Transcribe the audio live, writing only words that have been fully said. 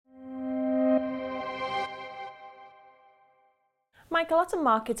Mike, a lot of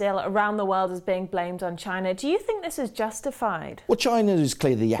market deal around the world is being blamed on China. Do you think this is justified? Well, China is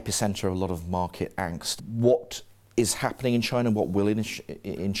clearly the epicenter of a lot of market angst. What is happening in China, what will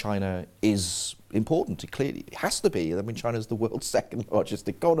in China is important. It clearly has to be. I mean, China's the world's second largest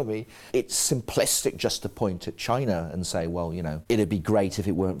economy. It's simplistic just to point at China and say, well, you know, it'd be great if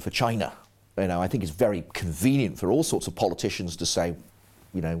it weren't for China. You know, I think it's very convenient for all sorts of politicians to say,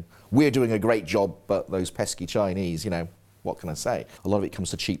 you know, we're doing a great job, but those pesky Chinese, you know, what can I say? A lot of it comes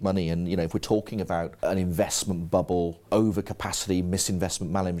to cheap money, and you know, if we're talking about an investment bubble, overcapacity,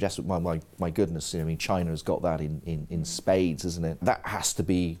 misinvestment, malinvestment, my goodness, you know, I mean, China has got that in spades, isn't it? That has to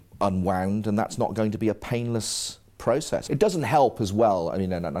be unwound, and that's not going to be a painless process. It doesn't help as well, I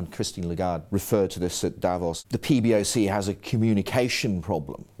mean, and Christine Lagarde referred to this at Davos, the PBOC has a communication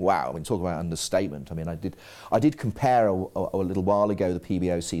problem. Wow, I mean, talk about understatement. I mean, I did compare a little while ago the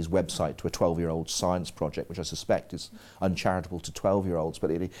PBOC's website to a 12-year-old science project, which I suspect is uncharitable to 12-year-olds, but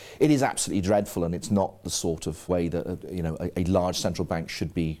it is absolutely dreadful, and it's not the sort of way that you know, a large central bank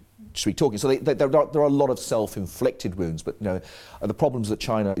should be talking. So there are a lot of self-inflicted wounds, but you know, the problems that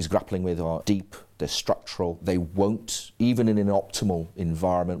China is grappling with are deep, they're structural. They won't, even in an optimal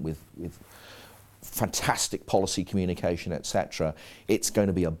environment with fantastic policy communication, etc., it's going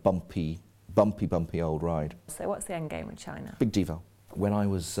to be a bumpy old ride. So what's the end game with China? Big deval. When I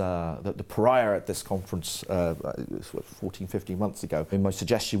was the pariah at this conference 14, 15 months ago, I mean, my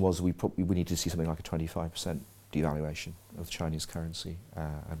suggestion was we need to see something like a 25% devaluation of the Chinese currency,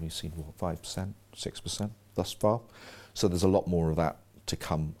 and we've seen, what, 5%, 6% thus far. So there's a lot more of that to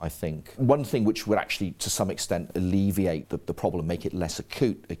come, I think. One thing which would actually, to some extent, alleviate the problem, make it less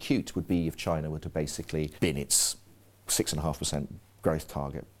acute, would be if China were to basically bin its 6.5% growth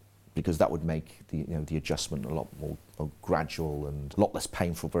target, because that would make the adjustment a lot more gradual and a lot less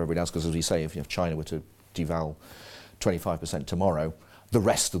painful for everybody else. Because as we say, if China were to deval 25% tomorrow, the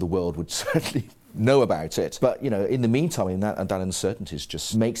rest of the world would certainly know about it. But you know, in the meantime, that uncertainty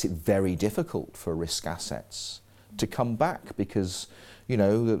just makes it very difficult for risk assets to come back, because you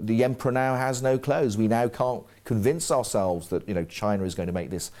know, the emperor now has no clothes. We now can't convince ourselves that, you know, China is going to make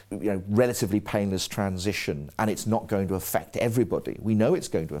this, you know, relatively painless transition, and it's not going to affect everybody. We know it's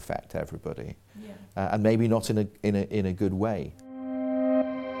going to affect everybody, and maybe not in a good way.